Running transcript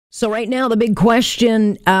So right now, the big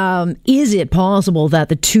question, is it possible that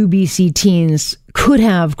the two BC teens could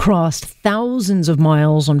have crossed thousands of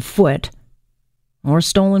miles on foot or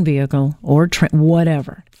stolen vehicle or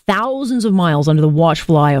whatever, thousands of miles under the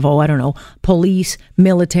watchful eye of, police,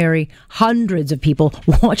 military, hundreds of people,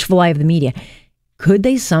 watchful eye of the media? Could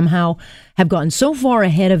they somehow have gotten so far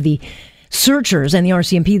ahead of the searchers and the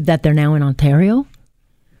RCMP that they're now in Ontario?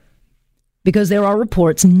 Because there are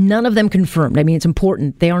reports, none of them confirmed. I mean, it's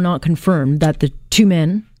important. They are not confirmed that the two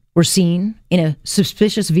men were seen in a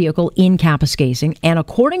suspicious vehicle in Kapuskasing. And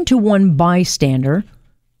according to one bystander,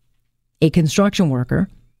 a construction worker,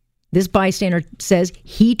 this bystander says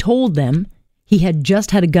he told them he had just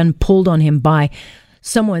had a gun pulled on him by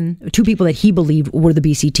two people that he believed were the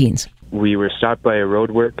BC teens. We were stopped by a road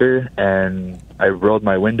worker, and I rolled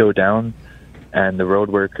my window down, and the road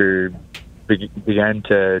worker began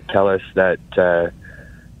to tell us that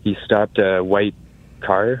he stopped a white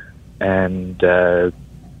car, and the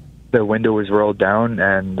window was rolled down,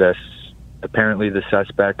 and apparently the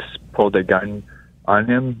suspects pulled a gun on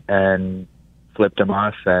him and flipped him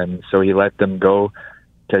off, and so he let them go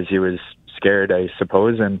because he was scared, I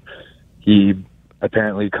suppose, and he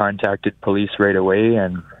apparently contacted police right away,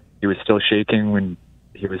 and he was still shaking when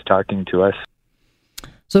he was talking to us.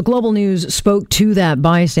 So Global News spoke to that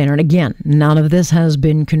bystander, and again, none of this has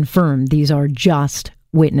been confirmed. These are just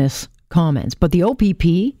witness comments. But the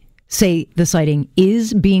OPP say the sighting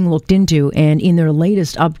is being looked into, and in their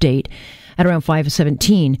latest update at around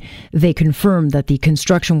 5:17, they confirmed that the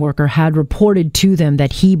construction worker had reported to them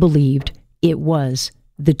that he believed it was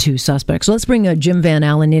the two suspects. So let's bring Jim Van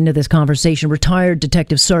Allen into this conversation, retired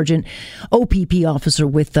Detective Sergeant, OPP officer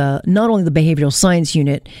with not only the Behavioral Science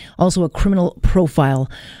Unit, also a criminal profiler,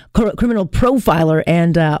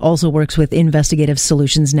 and also works with Investigative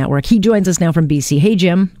Solutions Network. He joins us now from BC. Hey,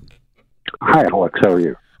 Jim. Hi, Alex. How are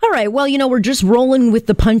you? All right. Well, we're just rolling with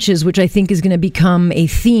the punches, which I think is going to become a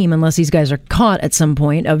theme, unless these guys are caught at some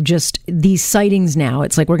point, of just these sightings now.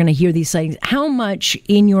 It's like we're going to hear these sightings. How much,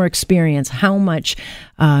 in your experience,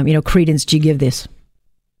 credence do you give this?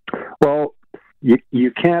 Well,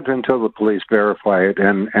 you can't until the police verify it,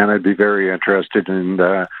 and I'd be very interested in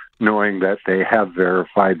knowing that they have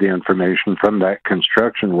verified the information from that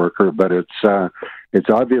construction worker. But it's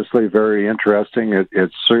obviously very interesting.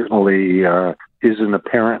 It certainly is an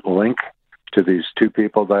apparent link to these two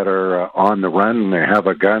people that are on the run. They have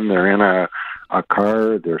a gun. They're in a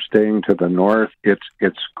car. They're staying to the north.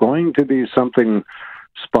 It's going to be something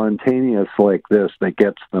spontaneous like this that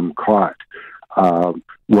gets them caught.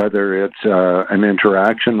 Whether it's an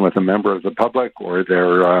interaction with a member of the public, or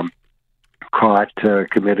they're caught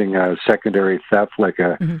committing a secondary theft, like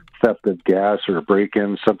a theft of gas or a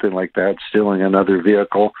break-in, something like that, stealing another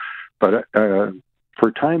vehicle. But for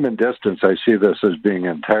time and distance, I see this as being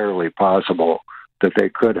entirely possible that they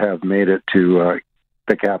could have made it to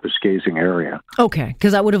the Kapuskasing area. Okay,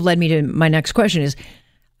 because that would have led me to my next question is,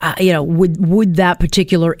 would that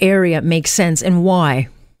particular area make sense, and why?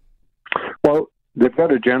 Well, they've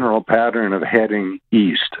got a general pattern of heading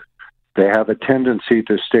east. They have a tendency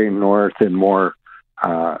to stay north in more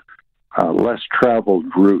less traveled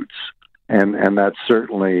routes. And that's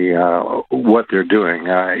certainly what they're doing.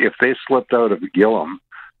 If they slipped out of Gillam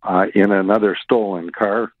in another stolen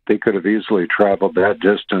car, they could have easily traveled that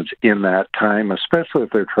distance in that time, especially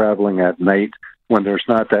if they're traveling at night when there's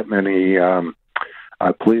not that many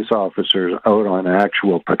police officers out on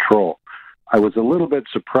actual patrol. I was a little bit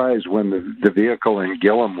surprised when the vehicle in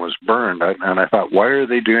Gillam was burned, and I thought, why are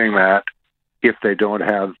they doing that if they don't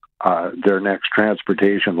have their next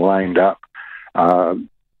transportation lined up?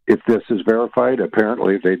 If this is verified,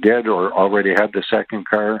 apparently they did, or already had the second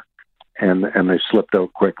car, and they slipped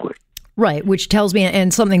out quickly. Right, which tells me,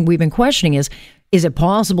 and something we've been questioning is it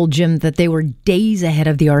possible, Jim, that they were days ahead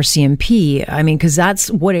of the RCMP? I mean, because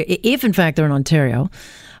that's what, if in fact they're in Ontario,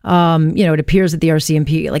 it appears that the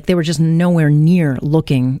RCMP, they were just nowhere near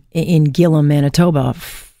looking in Gillam, Manitoba,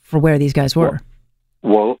 for where these guys were.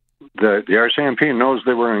 Well, the RCMP knows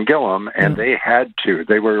they were in Gillam, and they had to.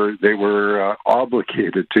 They were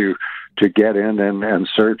obligated to get in and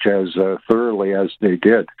search as thoroughly as they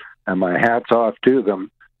did. And my hat's off to them.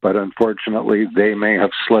 But unfortunately, they may have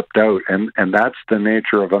slipped out, and that's the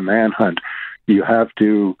nature of a manhunt. You have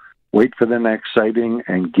to wait for the next sighting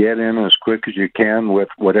and get in as quick as you can with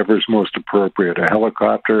whatever's most appropriate: a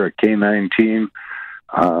helicopter, a K-9 team,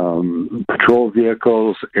 patrol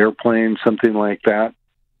vehicles, airplanes, something like that.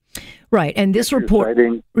 Right, and this report,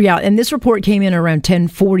 sighting. and this report came in around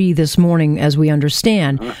 10:40 this morning, as we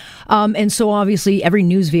understand. And so obviously every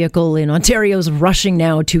news vehicle in Ontario is rushing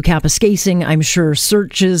now to Kapuskasing. I'm sure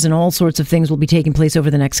searches and all sorts of things will be taking place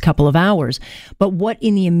over the next couple of hours. But what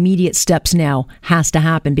in the immediate steps now has to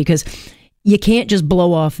happen? Because you can't just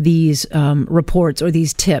blow off these reports or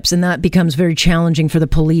these tips, and that becomes very challenging for the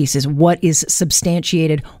police. Is what is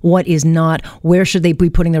substantiated, what is not, where should they be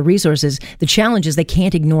putting their resources? The challenge is they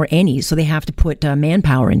can't ignore any, so they have to put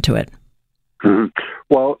manpower into it. Mm-hmm.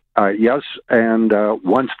 Well, yes, and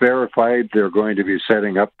once verified, they're going to be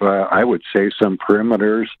setting up, I would say, some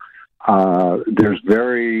perimeters. There's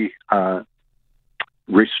very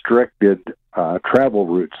restricted travel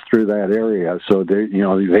routes through that area, so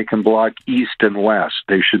they can block east and west.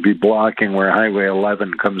 They should be blocking where Highway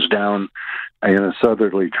 11 comes down in a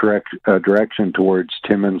southerly direction towards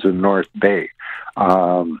Timmins and North Bay.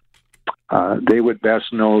 They would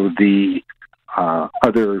best know the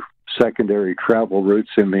other secondary travel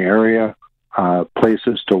routes in the area,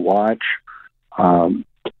 places to watch.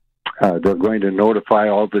 They're going to notify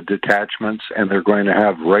all the detachments, and they're going to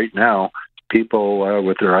have right now people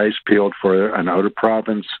with their eyes peeled for an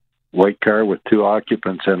out-of-province white car with 2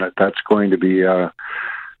 occupants in it. That's going to be a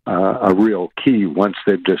real key once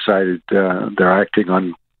they've decided they're acting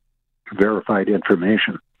on verified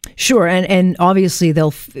information. Sure, and obviously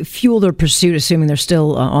they'll fuel their pursuit, assuming they're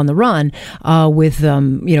still on the run, with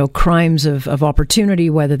crimes of opportunity.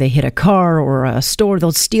 Whether they hit a car or a store,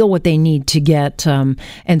 they'll steal what they need to get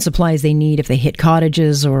and supplies they need. If they hit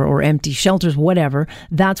cottages or empty shelters, whatever,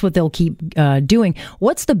 that's what they'll keep doing.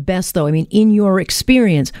 What's the best, though? I mean, in your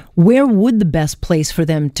experience, where would the best place for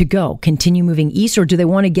them to go? Continue moving east, or do they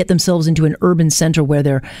want to get themselves into an urban center where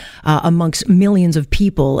they're amongst millions of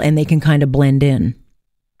people and they can kind of blend in?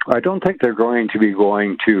 I don't think they're going to be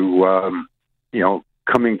going to,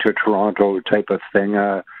 coming to Toronto type of thing.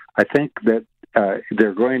 I think that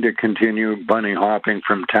they're going to continue bunny hopping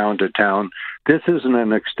from town to town. This isn't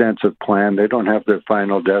an extensive plan. They don't have their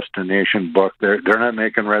final destination booked. They're not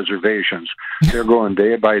making reservations. They're going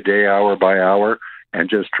day by day, hour by hour, and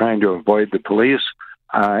just trying to avoid the police.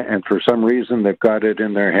 And for some reason, they've got it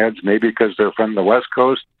in their heads, maybe because they're from the West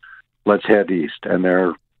Coast, let's head east. And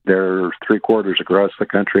they're 3/4 across the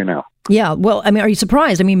country now. Yeah, well, I mean, are you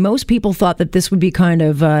surprised? I mean, most people thought that this would be kind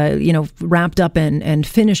of, wrapped up and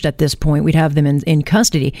finished at this point. We'd have them in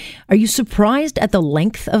custody. Are you surprised at the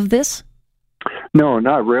length of this? No,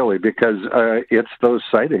 not really, because it's those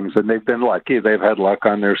sightings, and they've been lucky. They've had luck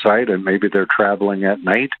on their side, and maybe they're traveling at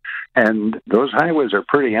night. And those highways are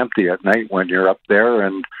pretty empty at night when you're up there,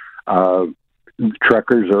 and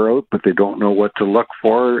truckers are out, but they don't know what to look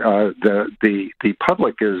for. The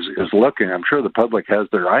public is looking. I'm sure the public has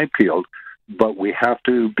their eye peeled, but we have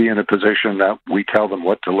to be in a position that we tell them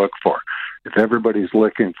what to look for. If everybody's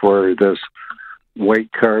looking for this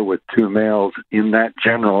white car with 2 males in that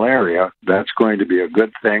general area, that's going to be a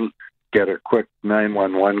good thing. Get a quick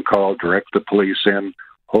 911 call, direct the police in.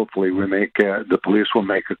 Hopefully the police will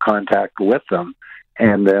make a contact with them,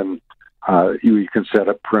 and then you can set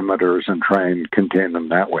up perimeters and try and contain them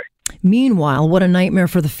that way. Meanwhile, what a nightmare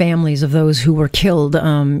for the families of those who were killed.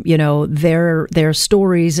 Their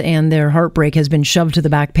stories and their heartbreak has been shoved to the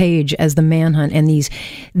back page as the manhunt and these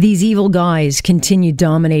evil guys continue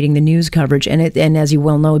dominating the news coverage. And as you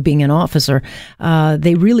well know, being an officer,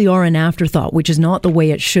 they really are an afterthought, which is not the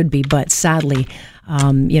way it should be. But sadly,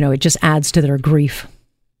 it just adds to their grief.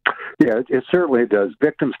 Yeah, it certainly does.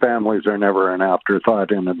 Victims' families are never an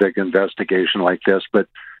afterthought in a big investigation like this, but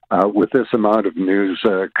with this amount of news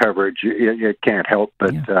coverage, it can't help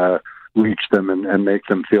but reach them and make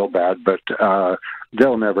them feel bad. But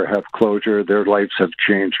they'll never have closure. Their lives have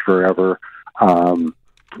changed forever.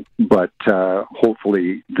 But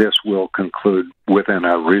hopefully this will conclude within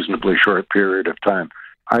a reasonably short period of time.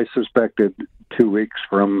 I suspected 2 weeks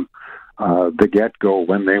from the get-go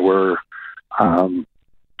when they were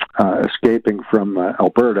escaping from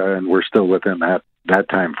Alberta, and we're still within that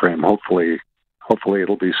time frame. Hopefully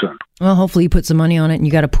it'll be soon. Well, hopefully you put some money on it and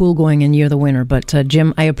you got a pool going and you're the winner. But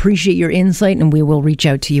Jim, I appreciate your insight, and we will reach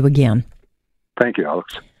out to you again. Thank you,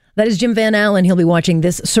 Alex. That is Jim Van Allen. He'll be watching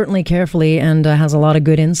this certainly carefully and has a lot of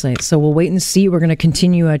good insights. So we'll wait and see. We're going to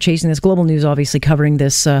continue chasing this. Global News obviously covering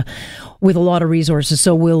this with a lot of resources.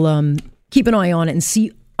 So we'll keep an eye on it and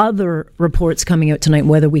see other reports coming out tonight,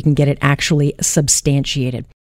 whether we can get it actually substantiated.